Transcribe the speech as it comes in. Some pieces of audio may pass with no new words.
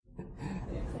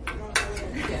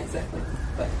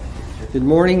Good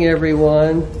morning,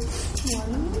 everyone.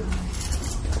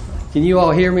 Can you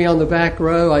all hear me on the back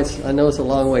row? I know it's a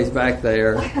long ways back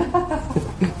there. We've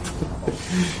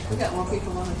got more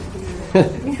people on the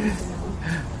computer.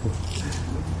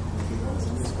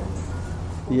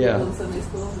 Yeah,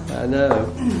 I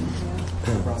know.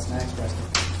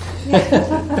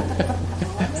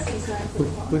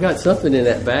 We got something in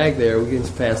that bag there. We can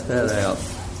just pass that out.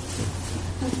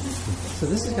 So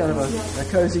this is kind of a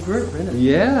cozy group, isn't it?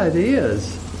 Yeah, it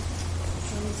is.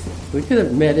 We could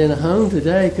have met in a home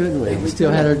today, couldn't we? We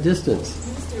still had our distance.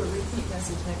 Let's do a repeat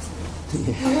message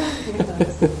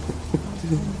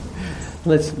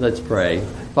next week. Let's pray.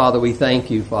 Father, we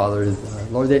thank you, Father,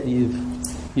 Lord, that you've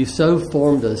so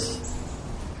formed us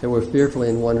that we're fearfully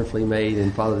and wonderfully made,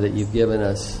 and Father, that you've given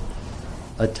us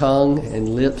a tongue and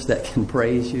lips that can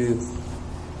praise you,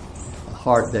 a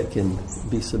heart that can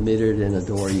be submitted and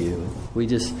adore you. We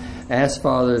just ask,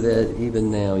 Father, that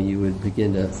even now you would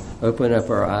begin to open up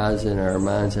our eyes and our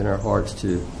minds and our hearts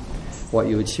to what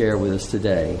you would share with us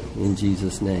today. In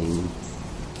Jesus' name.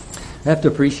 I have to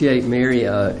appreciate Mary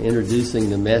introducing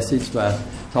the message by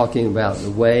talking about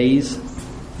the ways.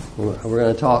 We're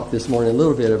going to talk this morning a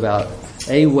little bit about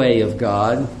a way of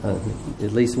God,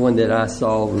 at least one that I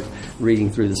saw reading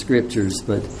through the scriptures.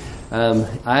 But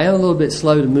I am a little bit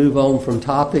slow to move on from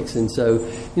topics, and so,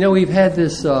 we've had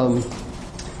this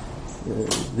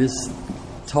this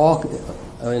talk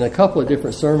in a couple of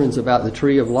different sermons about the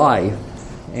tree of life,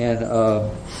 and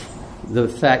the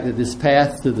fact that this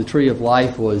path to the tree of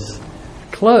life was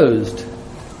closed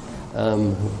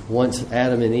once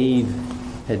Adam and Eve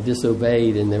had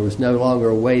disobeyed, and there was no longer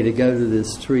a way to go to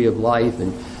this tree of life,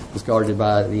 and was guarded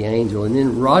by the angel. And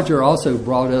then Roger also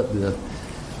brought up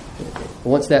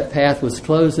once that path was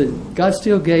closed, that God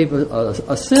still gave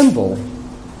a symbol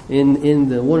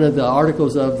in one of the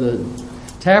articles of the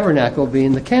tabernacle,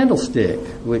 being the candlestick,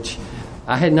 which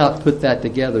I had not put that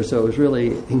together, so it was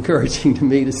really encouraging to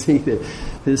me to see that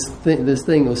this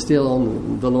thing was still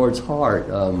on the Lord's heart.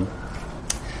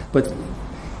 But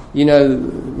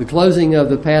the closing of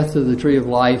the path to the tree of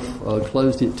life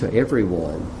closed it to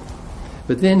everyone.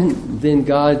 But then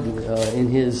God, in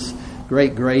His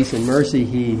great grace and mercy,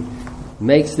 He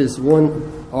makes this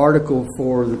one article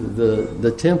for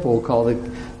the temple called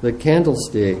the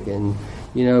candlestick. And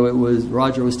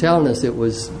Roger was telling us it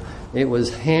was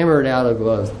hammered out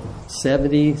of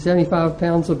 75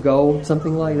 pounds of gold,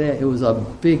 something like that. It was a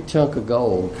big chunk of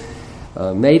gold,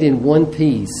 made in one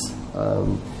piece.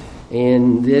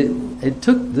 And it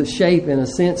took the shape, in a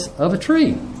sense, of a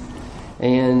tree.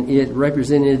 And it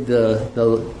represented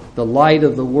the light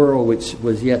of the world, which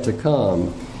was yet to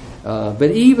come.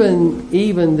 But even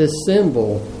this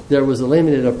symbol, there was a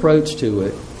limited approach to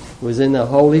it. It was in the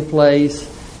holy place,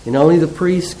 and only the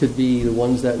priests could be the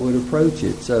ones that would approach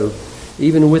it. So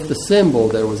even with the symbol,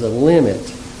 there was a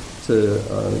limit to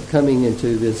coming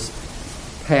into this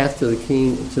path to the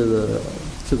king, to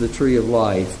the tree of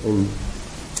life.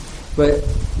 But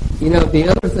the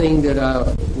other thing that I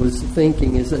was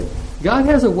thinking is that God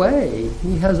has a way.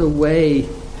 He has a way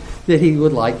that He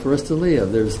would like for us to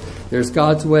live. There's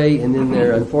God's way, and then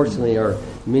there, unfortunately, are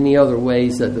many other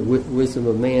ways that the wisdom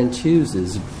of man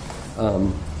chooses.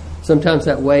 Sometimes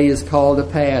that way is called a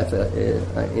path.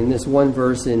 In this one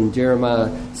verse in Jeremiah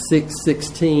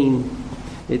 6:16,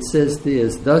 it says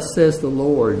this: "Thus says the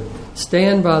Lord,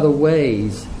 stand by the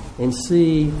ways and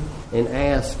see and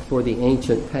ask for the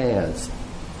ancient paths,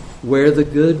 where the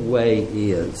good way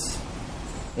is,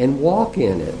 and walk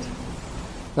in it."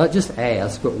 Not just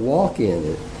ask, but walk in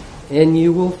it, and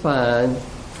you will find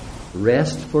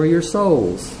rest for your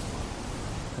souls.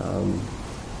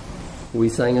 We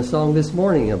sang a song this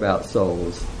morning about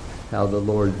souls, how the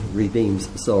Lord redeems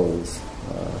souls.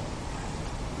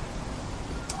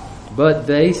 But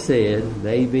they said,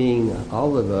 they being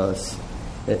all of us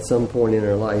at some point in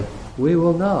our life, we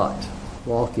will not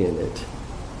walk in it.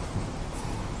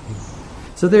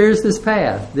 So there's this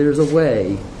path, there's a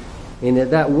way, and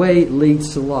that way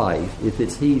leads to life if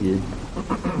it's heeded,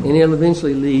 and it'll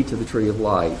eventually lead to the tree of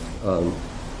life.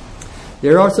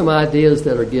 There are some ideas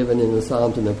that are given in the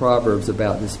Psalms and the Proverbs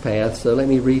about this path, so let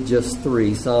me read just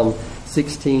three. Psalm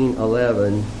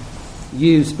 16:11.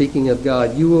 You, speaking of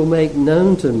God, you will make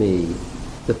known to me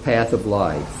the path of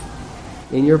life.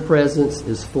 In your presence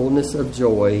is fullness of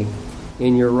joy.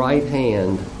 In your right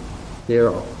hand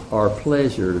there are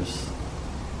pleasures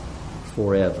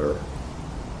forever.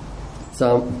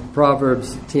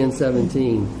 Proverbs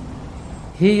 10:17.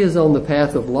 He is on the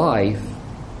path of life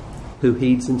who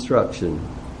heeds instruction,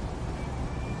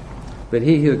 but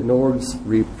he who ignores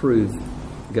reproof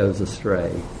goes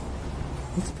astray.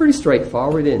 It's pretty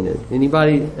straightforward, isn't it?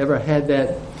 Anybody ever had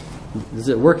that? Does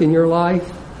it work in your life?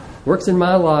 Works in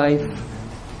my life.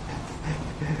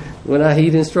 When I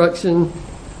heed instruction,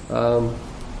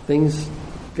 things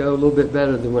go a little bit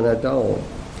better than when I don't.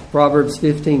 Proverbs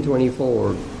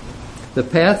 15:24. The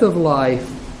path of life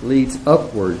leads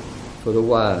upward for the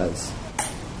wise,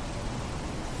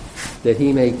 that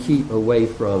he may keep away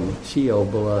from Sheol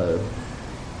below.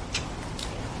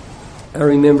 I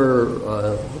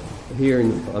remember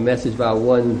hearing a message by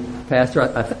one pastor.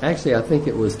 I think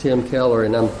it was Tim Keller,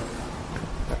 and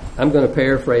I'm going to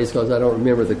paraphrase because I don't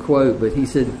remember the quote, but he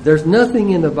said, "There's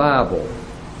nothing in the Bible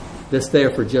that's there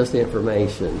for just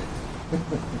information,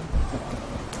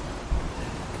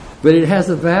 but it has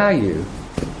a value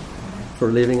for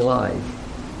living life."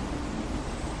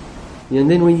 And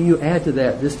then when you add to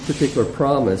that this particular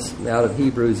promise out of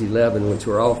Hebrews 11, which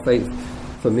we're all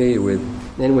familiar with,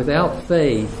 and without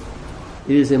faith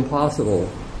it is impossible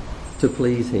to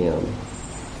please Him.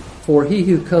 For he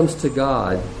who comes to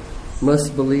God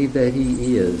must believe that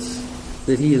He is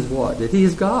what? That He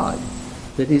is God,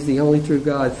 that He's the only true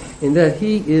God, and that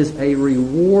He is a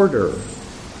rewarder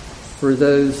for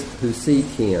those who seek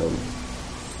Him.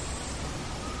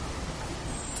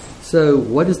 So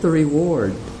what is the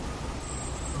reward?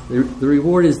 The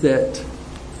reward is that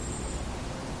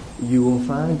you will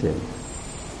find Him.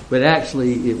 But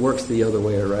actually, it works the other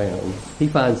way around. He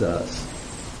finds us.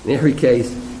 In every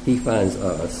case, He finds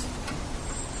us.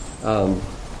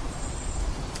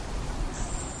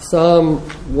 Psalm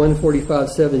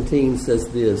 145:17 says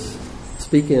this,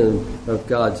 speaking of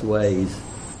God's ways,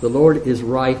 "The Lord is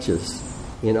righteous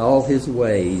in all His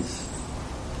ways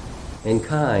and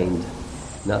kind,"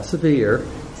 not severe.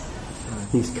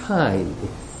 He's kind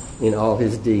in all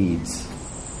His deeds.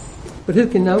 But who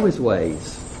can know His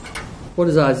ways? What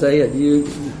is Isaiah? Do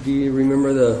you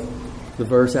remember the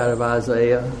verse out of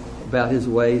Isaiah about His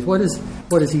ways? What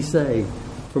does he say?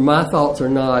 "For my thoughts are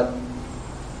not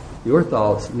your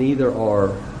thoughts, neither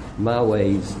are my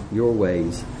ways your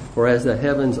ways. For as the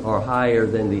heavens are higher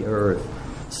than the earth,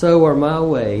 so are my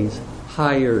ways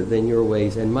higher than your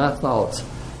ways, and my thoughts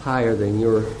higher than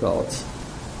your thoughts."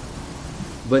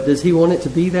 But does He want it to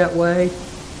be that way?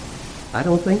 I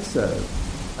don't think so.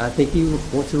 I think He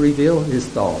wants to reveal His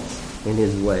thoughts and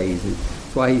His ways.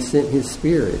 That's why He sent His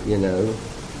Spirit,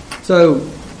 So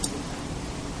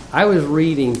I was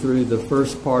reading through the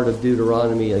first part of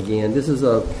Deuteronomy again. This is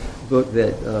a book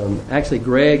that actually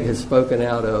Greg has spoken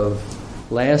out of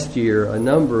last year. A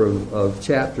number of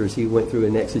chapters he went through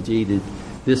and exegeted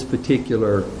these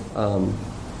particular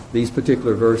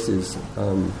verses.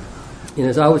 And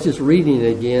as I was just reading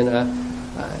it again,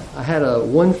 I had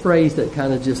one phrase that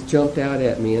kind of just jumped out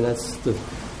at me, and that's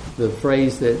the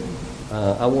phrase that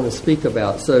I want to speak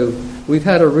about. So we've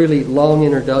had a really long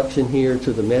introduction here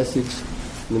to the message.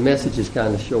 The message is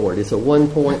kind of short. It's a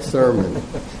one-point sermon.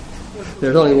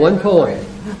 There's only one point.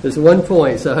 There's one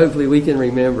point, so hopefully we can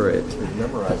remember it.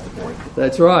 Memorize the point.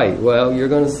 That's right. Well, you're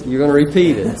going to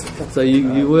repeat it, so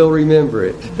you will remember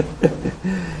it.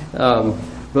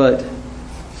 But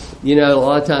a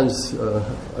lot of times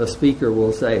a speaker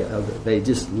will say they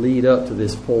just lead up to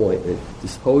this point.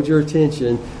 Just hold your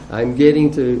attention. I'm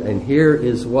getting to, and here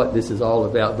is what this is all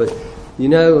about. But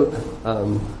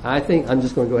I think I'm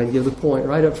just going to go ahead and give the point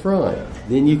right up front.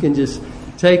 Then you can just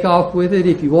take off with it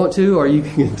if you want to, or you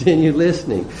can continue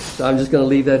listening. So I'm just going to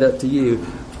leave that up to you.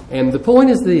 And the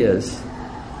point is this.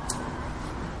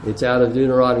 It's out of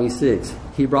Deuteronomy 6.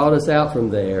 He brought us out from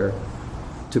there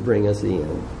to bring us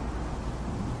in.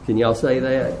 Can y'all say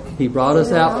that? He brought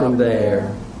us out from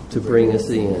there to bring us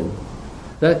in.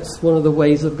 That's one of the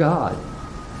ways of God.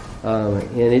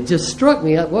 And it just struck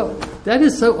me, well, that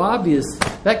is so obvious.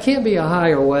 That can't be a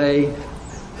higher way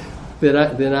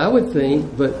than I would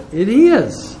think, but it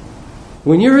is.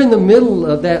 When you're in the middle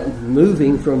of that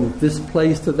moving from this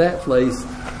place to that place,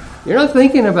 you're not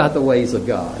thinking about the ways of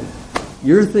God.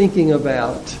 You're thinking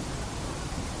about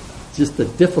just the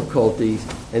difficulties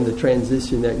and the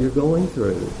transition that you're going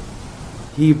through.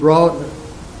 He brought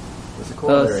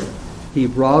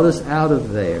us out of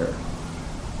there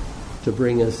to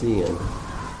bring us in,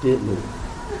 didn't He?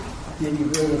 Did He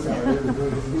bring us out there to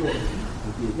bring us in?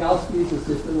 Y'all excuse us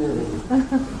just a minute.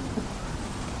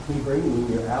 He bringing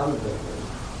you out of there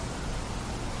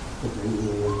to bring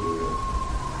you in here.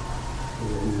 To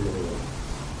bring you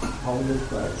in. Hold this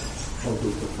place. Hold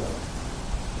this place.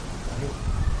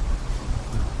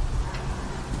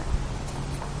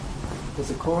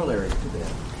 There's a corollary to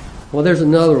that. Well, there's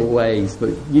another ways,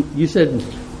 but you said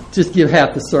just give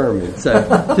half the sermon. So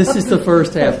this is the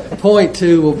first half. Point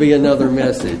 2 will be another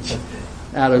message.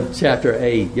 out of chapter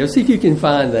 8. Go see if you can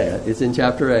find that. It's in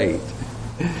chapter 8.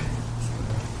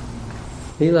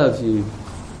 He loves you.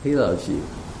 He loves you.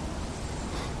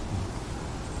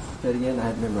 That again, I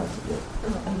had memorized it.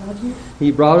 I love you.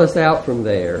 He brought us out from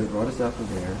there He brought us out from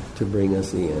there. to bring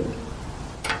us in.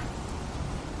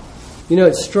 You know,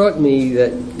 it struck me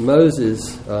that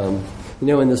Moses,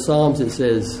 in the Psalms it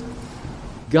says,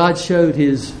 God showed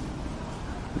his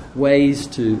ways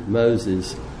to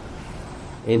Moses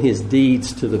and his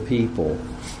deeds to the people.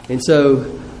 And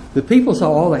so the people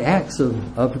saw all the acts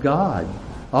of God,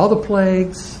 all the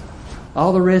plagues,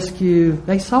 all the rescue.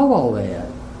 They saw all that.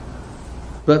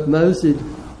 But Moses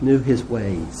knew his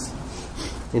ways.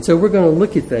 And so we're going to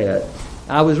look at that.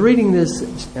 I was reading this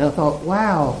and I thought,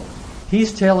 wow,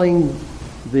 he's telling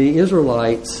the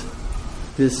Israelites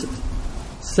this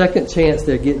second chance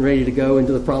they're getting ready to go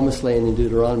into the promised land in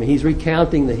Deuteronomy. He's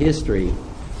recounting the history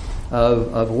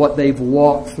of what they've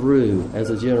walked through as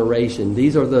a generation.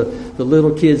 These are the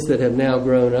little kids that have now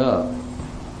grown up.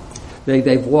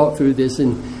 They've walked through this,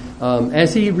 and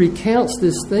as he recounts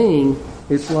this thing,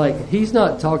 it's like he's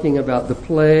not talking about the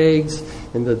plagues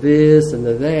and the this and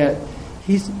the that.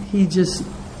 He just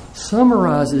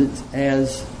summarizes it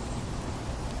as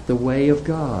the way of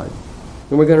God.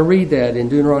 And we're going to read that in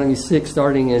Deuteronomy 6,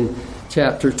 starting in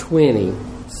chapter 20,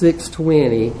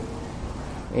 6:20,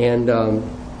 and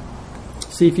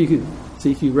see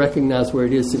if you recognize where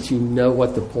it is, since you know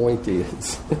what the point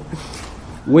is.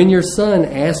 When your son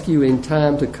asks you in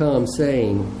time to come,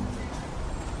 saying,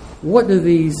 "What do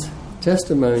these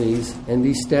testimonies and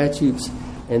these statutes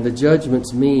and the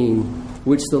judgments mean,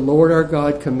 which the Lord our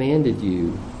God commanded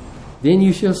you?" Then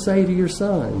you shall say to your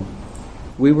son,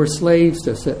 "We were slaves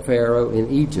to Pharaoh in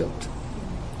Egypt,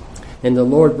 and the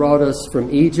Lord brought us from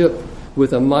Egypt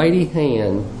with a mighty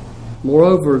hand.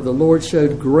 Moreover, the Lord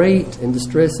showed great and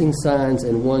distressing signs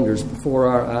and wonders before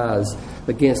our eyes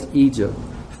against Egypt,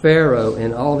 Pharaoh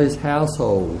and all his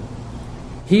household.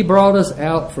 He brought us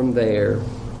out from there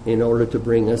in order to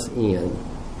bring us in,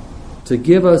 to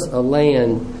give us a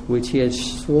land which he had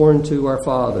sworn to our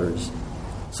fathers.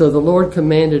 So the Lord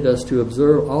commanded us to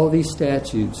observe all these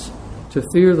statutes, to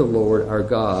fear the Lord our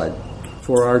God,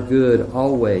 for our good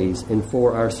always and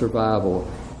for our survival,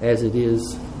 as it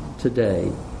is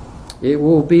today. It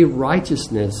will be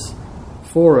righteousness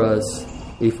for us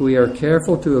if we are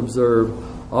careful to observe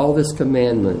all this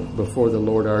commandment before the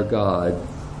Lord our God,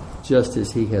 just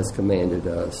as he has commanded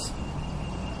us."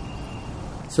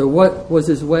 So what was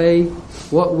his way?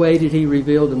 What way did he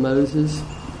reveal to Moses?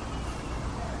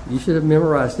 You should have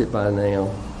memorized it by now.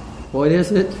 What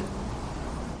is it?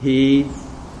 He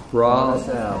brought us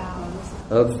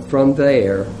out from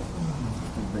there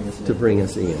to bring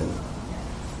us in.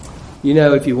 You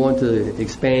know, if you want to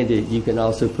expand it, you can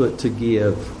also put "to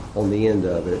give" on the end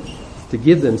of it, to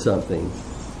give them something,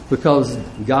 because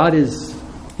God is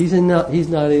he's not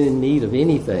in need of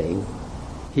anything.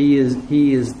 He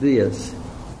is this.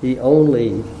 He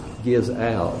only gives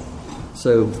out.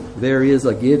 So there is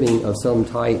a giving of some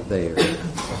type there.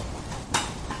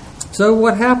 So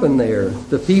what happened there?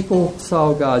 The people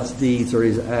saw God's deeds or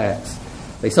his acts.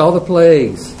 They saw the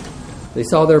plagues. They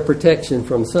saw their protection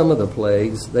from some of the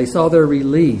plagues. They saw their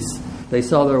release. They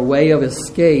saw their way of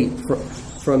escape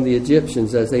from the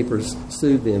Egyptians as they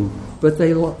pursued them. But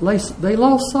they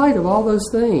lost sight of all those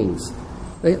things.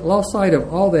 They lost sight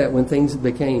of all that when things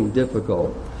became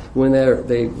difficult. When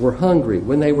they were hungry,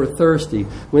 when they were thirsty,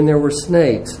 when there were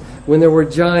snakes, when there were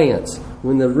giants,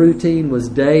 when the routine was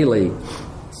daily.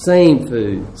 Same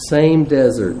food, same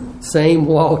desert, same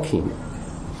walking.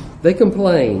 They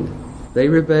complained. They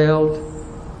rebelled.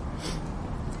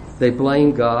 They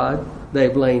blamed God. They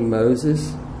blamed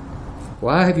Moses.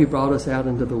 "Why have you brought us out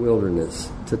into the wilderness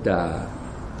to die?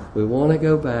 We want to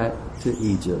go back to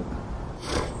Egypt."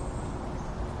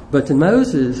 But to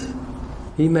Moses,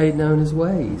 he made known his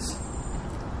ways.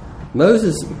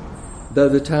 Moses, though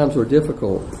the times were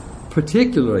difficult,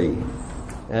 particularly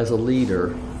as a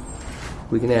leader,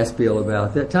 we can ask Bill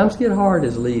about that. Times get hard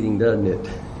as leading, doesn't it?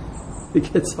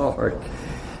 It gets hard.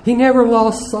 He never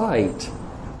lost sight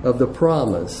of the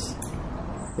promise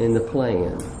and the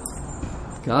plan.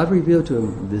 God revealed to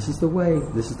him, this is the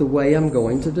way I'm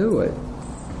going to do it.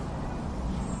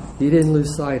 He didn't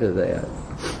lose sight of that.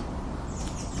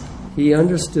 He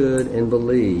understood and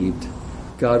believed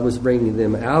God was bringing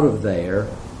them out of there,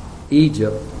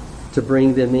 Egypt, to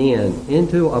bring them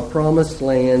into a promised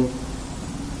land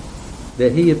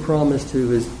that he had promised to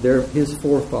his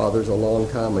forefathers a long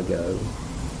time ago.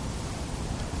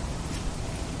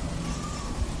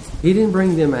 He didn't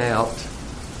bring them out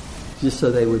just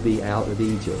so they would be out of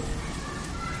Egypt.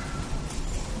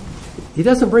 He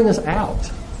doesn't bring us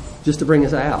out just to bring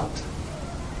us out.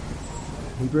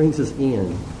 He brings us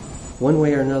in. One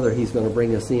way or another, He's going to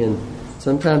bring us in.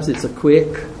 Sometimes it's a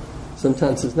quick,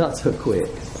 sometimes it's not so quick.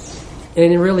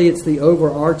 And really, it's the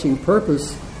overarching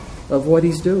purpose of what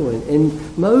He's doing.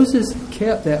 And Moses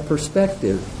kept that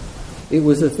perspective. It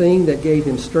was a thing that gave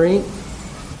him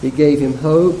strength, it gave him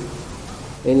hope,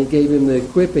 and it gave him the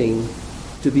equipping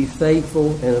to be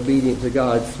faithful and obedient to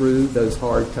God through those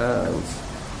hard times.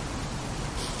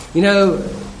 You know,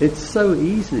 it's so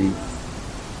easy.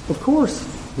 Of course,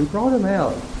 we brought them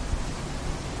out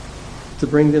to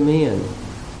bring them in.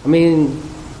 I mean,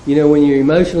 you know, when you're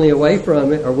emotionally away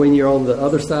from it or when you're on the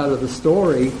other side of the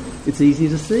story, it's easy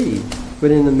to see.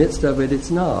 But in the midst of it,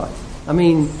 it's not. I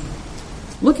mean,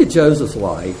 look at Joseph's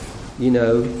life. You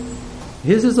know,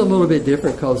 his is a little bit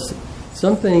different because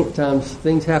sometimes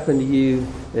things happen to you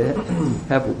that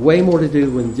have way more to do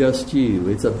with just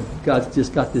you. God's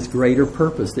just got this greater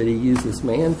purpose that He used this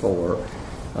man for.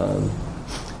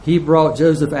 He brought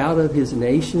Joseph out of his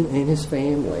nation and his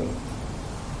family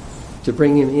to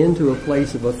bring him into a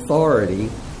place of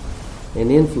authority and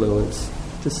influence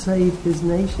to save his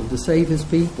nation, to save his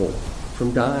people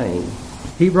from dying.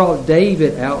 He brought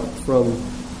David out from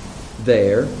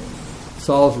there,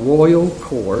 Saul's royal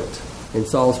court and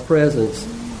Saul's presence,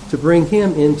 to bring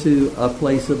him into a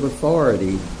place of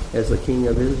authority as the king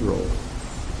of Israel.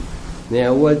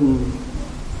 Now, it wasn't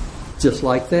just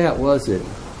like that, was it?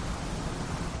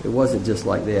 It wasn't just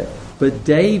like that. But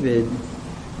David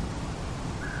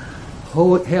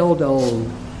held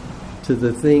on to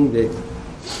the thing that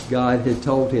God had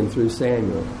told him through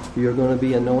Samuel. You're going to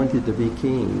be anointed to be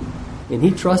king. And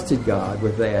he trusted God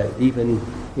with that, even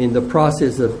in the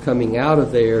process of coming out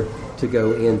of there to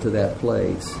go into that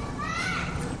place.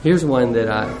 Here's one that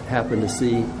I happened to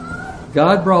see.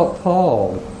 God brought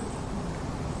Paul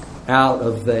out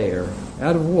of there.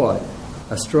 Out of what?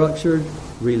 A structured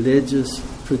religious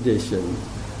tradition,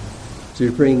 to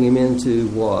bring him into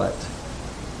what?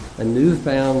 A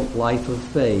newfound life of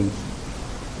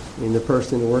faith in the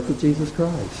person and work of Jesus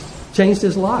Christ. Changed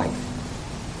his life.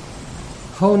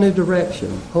 Whole new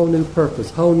direction, whole new purpose,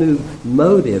 whole new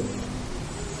motive,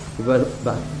 but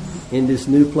in this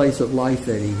new place of life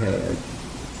that he had.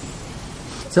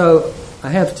 So I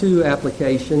have two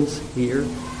applications here.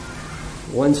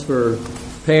 One's for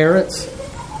parents,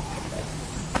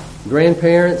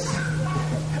 grandparents.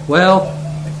 Well,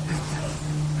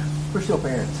 We're still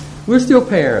parents. we're still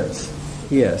parents,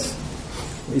 yes.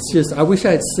 It's just, I wish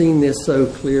I had seen this so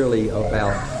clearly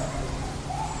about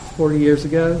 40 years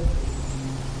ago.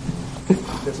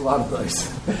 There's a lot of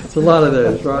those. It's a lot of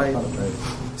those, right? A lot of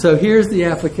those. So here's the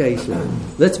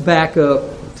application. Let's back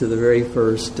up to the very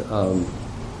first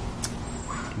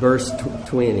verse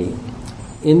 20.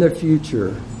 In the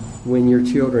future, when your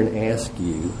children ask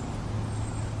you,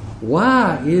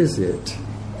 why is it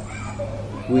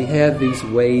we have these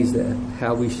ways that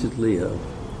how we should live?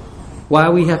 Why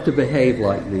we have to behave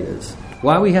like this?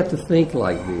 Why we have to think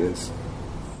like this?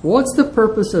 What's the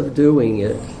purpose of doing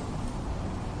it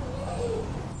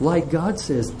like God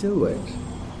says do it?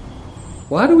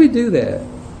 Why do we do that?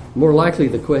 More likely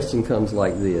the question comes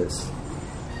like this.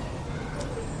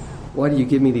 Why do you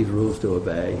give me these rules to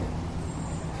obey?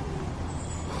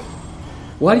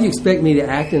 Why do you expect me to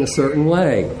act in a certain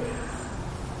way?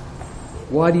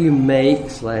 Why do you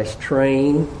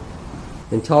make/train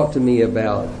and talk to me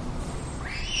about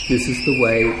this is the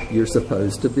way you're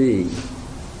supposed to be?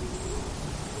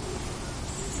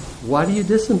 Why do you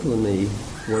discipline me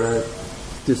when I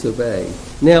disobey?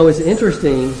 Now, it's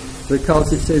interesting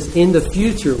because it says in the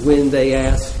future when they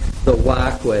ask the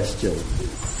why question.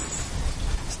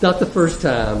 It's not the first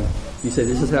time you say,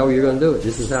 this is how you're going to do it.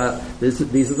 These are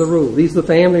the rules. These are the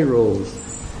family rules.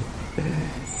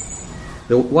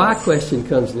 The why question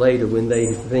comes later when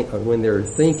they think, or when they're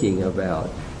thinking about.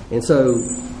 And so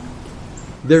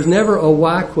there's never a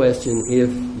why question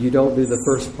if you don't do the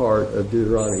first part of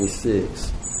Deuteronomy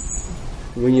 6.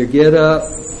 When you get up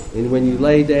and when you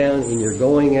lay down and you're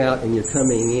going out and you're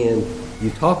coming in, you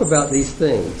talk about these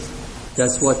things.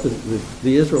 That's what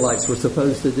the Israelites were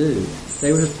supposed to do.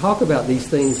 They were to talk about these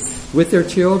things with their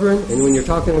children, and when you're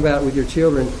talking about it with your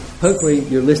children, hopefully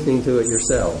you're listening to it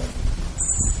yourself.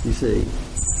 You see.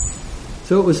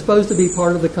 So it was supposed to be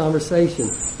part of the conversation.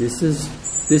 This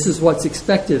is what's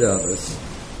expected of us.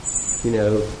 You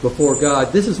know, before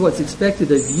God. This is what's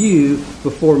expected of you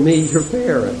before me, your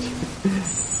parent.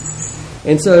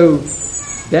 And so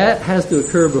that has to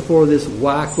occur before this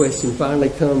why question finally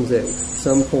comes at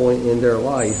some point in their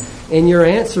life. And your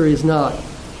answer is not,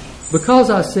 because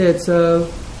I said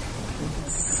so,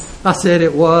 I said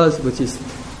it was, which is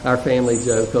our family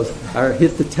joke, because I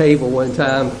hit the table one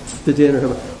time to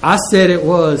dinner. I said it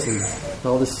was, and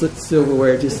all this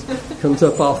silverware just comes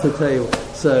up off the table.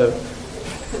 So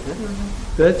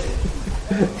that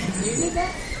You did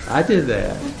that? I did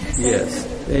that, yes,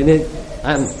 and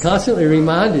I'm constantly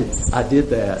reminded I did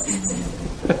that.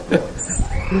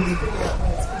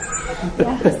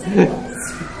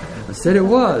 I said it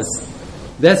was.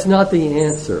 That's not the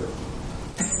answer.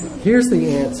 Here's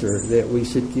the answer that we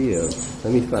should give.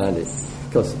 Let me find it,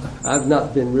 because I've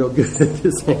not been real good at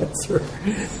this answer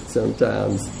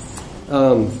sometimes.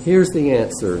 Here's the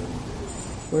answer.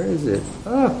 Where is it?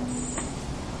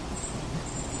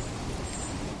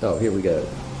 Oh, here we go.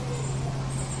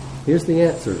 Here's the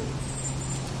answer.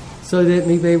 So that it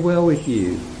may be well with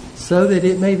you. So that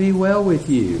it may be well with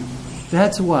you.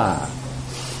 That's why.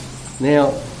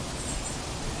 Now,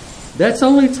 that's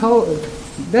only told.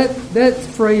 That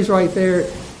phrase right there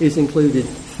is included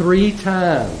 3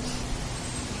 times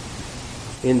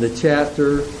in the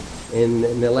chapter,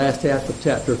 in the last half of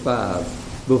chapter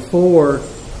 5. Before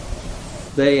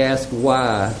they ask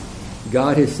why,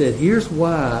 God has said, here's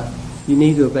why you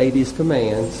need to obey these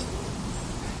commands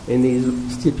and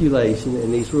these stipulations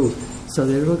and these rules, so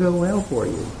that it'll go well for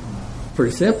you.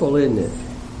 Pretty simple, isn't it?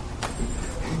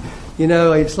 You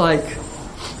know, it's like,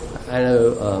 I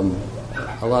know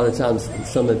a lot of times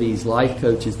some of these life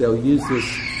coaches, they'll use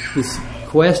this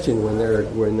question when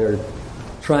they're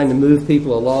trying to move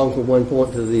people along from one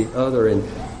point to the other, and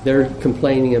they're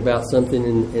complaining about something,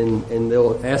 and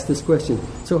they'll ask this question,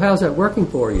 so how's that working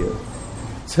for you?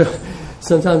 So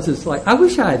sometimes it's like, I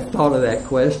wish I had thought of that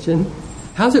question.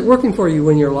 How's it working for you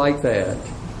when you're like that?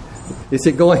 Is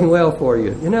it going well for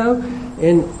you? You know?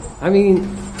 And I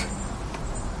mean,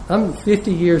 I'm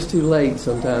 50 years too late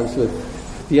sometimes with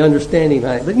the understanding.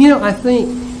 But you know, I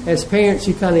think as parents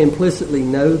you kind of implicitly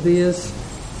know this,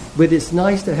 but it's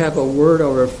nice to have a word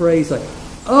or a phrase like,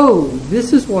 oh,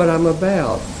 this is what I'm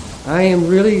about. I am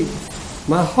really,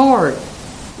 my heart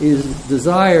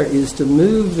desire is to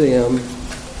move them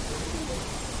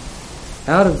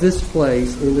out of this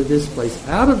place into this place,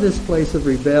 out of this place of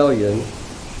rebellion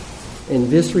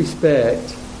and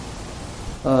disrespect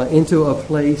into a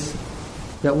place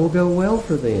that will go well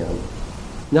for them.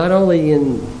 Not only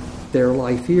in their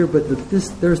life here, but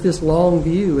there's this long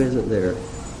view, isn't there?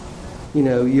 You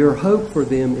know, your hope for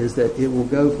them is that it will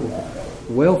go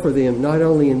well for them, not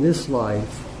only in this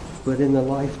life, but in the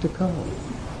life to come.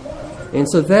 And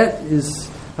so that is,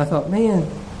 I thought, man,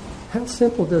 how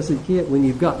simple does it get when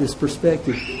you've got this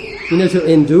perspective? You know, to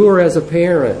endure as a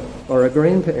parent or a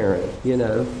grandparent, you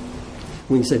know,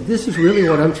 when you say, this is really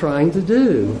what I'm trying to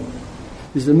do,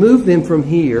 is to move them from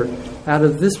here, out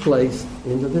of this place,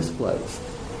 into this place.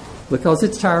 Because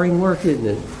it's tiring work, isn't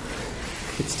it?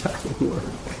 It's tiring work.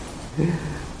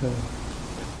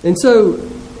 And so,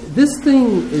 this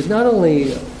thing is not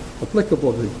only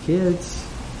applicable to kids.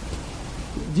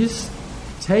 Just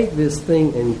take this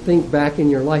thing and think back in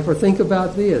your life, or think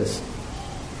about this.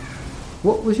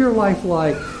 What was your life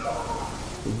like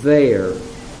there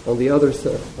on the other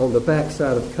side, on the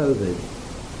backside of COVID?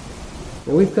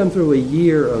 And we've come through a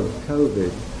year of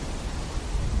COVID.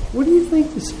 What do you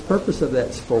think the purpose of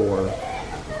that's for?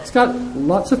 It's got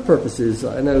lots of purposes.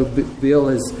 I know Bill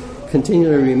has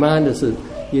continually reminded us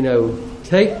of, you know,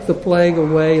 take the plague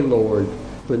away, Lord,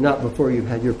 but not before you've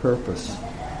had your purpose.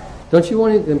 Don't you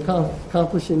want to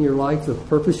accomplish in your life the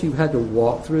purpose you had to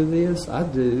walk through this? I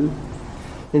do.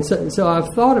 And so I've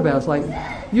thought about it. It's like,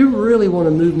 you really want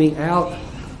to move me out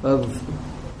of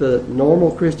the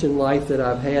normal Christian life that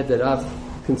I've had, that I've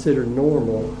considered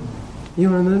normal. You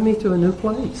want to move me to a new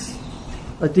place,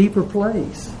 a deeper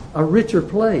place, a richer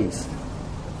place,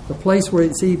 a place where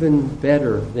it's even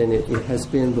better than it has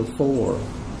been before.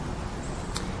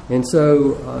 And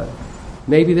so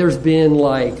maybe there's been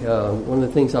like, one of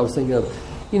the things I was thinking of,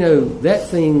 you know, that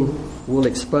thing will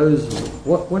expose me.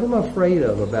 What am I afraid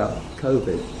of about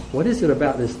COVID? What is it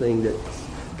about this thing that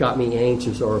got me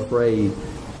anxious or afraid?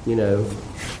 You know,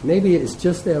 maybe it's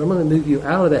just that I'm going to move you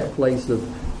out of that place of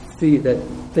fear, that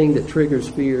thing that triggers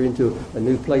fear, into a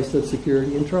new place of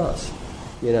security and trust,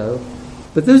 you know.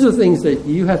 But those are things that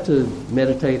you have to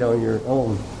meditate on your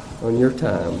own, on your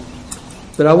time.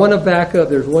 But I want to back up.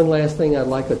 There's one last thing I'd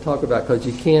like to talk about, because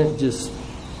you can't just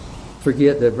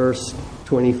forget that verse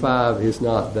 25 is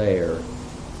not there.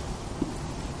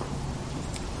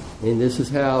 And this is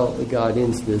how God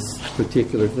ends this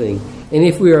particular thing. And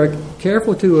if we are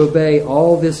careful to obey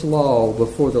all this law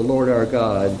before the Lord our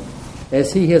God,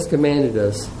 as He has commanded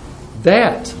us,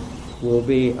 that will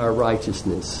be our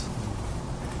righteousness.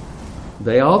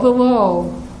 Obey all the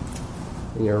law,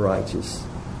 and you're righteous.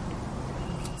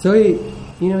 So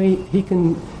he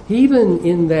even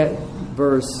in that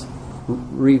verse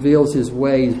reveals his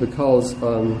ways, because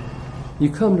you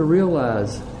come to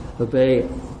realize, obey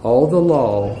all the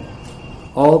law,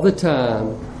 all the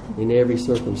time, in every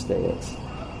circumstance.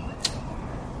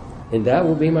 And that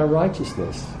will be my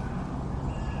righteousness.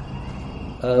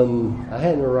 I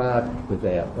hadn't arrived with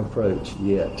that approach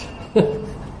yet.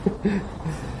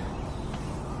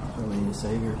 Only a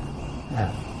Savior.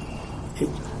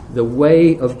 The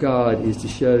way of God is to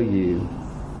show you,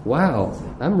 wow,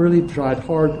 I'm really tried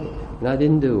hard and I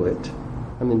didn't do it.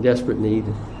 I'm in desperate need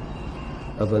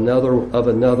of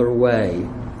another way.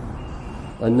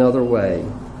 Another way.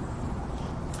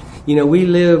 We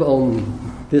live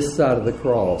on this side of the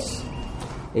cross,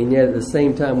 and yet at the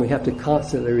same time we have to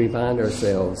constantly remind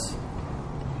ourselves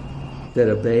that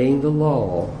obeying the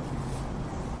law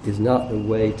is not the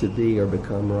way to be or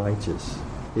become righteous.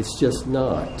 It's just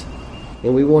not.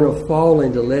 And we want to fall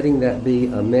into letting that be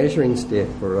a measuring stick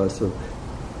for us of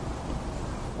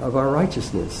our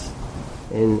righteousness.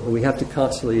 And we have to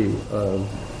constantly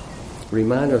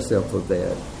remind ourselves of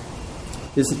that.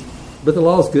 But the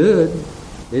law's good,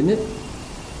 isn't it?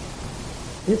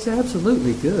 It's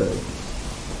absolutely good.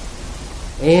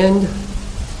 And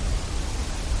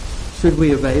should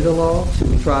we obey the law? Should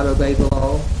we try to obey the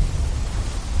law?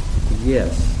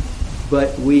 Yes.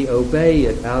 But we obey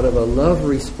it out of a love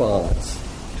response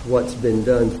to what's been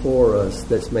done for us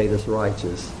that's made us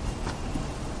righteous.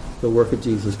 The work of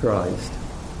Jesus Christ.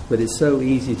 But it's so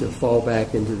easy to fall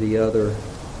back into the other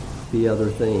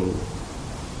thing.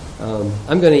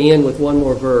 I'm going to end with one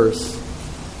more verse.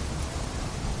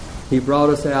 He brought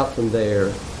us out from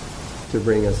there to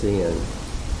bring us in.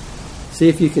 See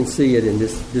if you can see it in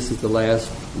this. This is the last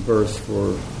verse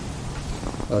for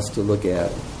us to look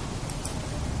at.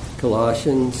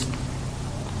 Colossians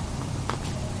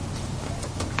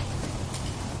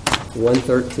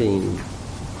 1:13.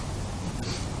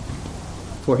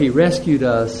 For he rescued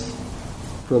us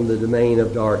from the domain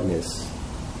of darkness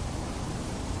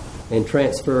and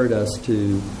transferred us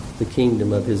to the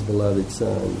kingdom of his beloved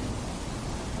Son,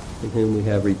 in whom we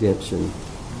have redemption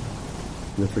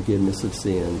and the forgiveness of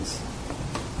sins.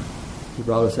 He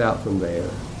brought us out from there,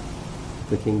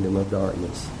 the kingdom of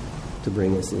darkness, to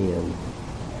bring us in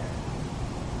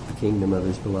the kingdom of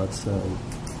his beloved Son.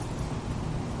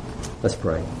 Let's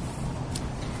pray.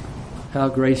 How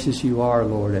gracious you are,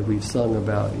 Lord, as we've sung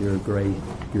about your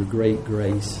great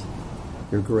grace,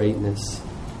 your greatness.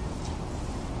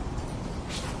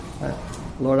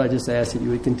 Lord, I just ask that you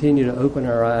would continue to open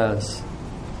our eyes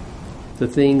to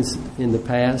things in the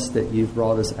past that you've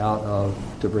brought us out of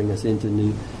to bring us into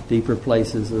new, deeper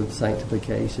places of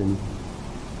sanctification.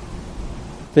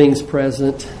 Things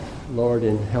present, Lord,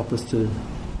 and help us to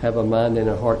have a mind and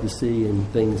a heart to see in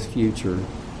things future.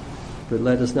 But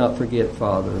let us not forget,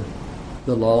 Father,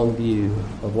 the long view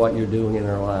of what you're doing in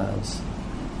our lives.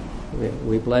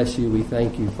 We bless you. We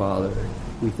thank you, Father.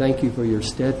 We thank you for your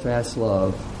steadfast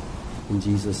love. In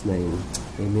Jesus' name,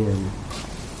 amen.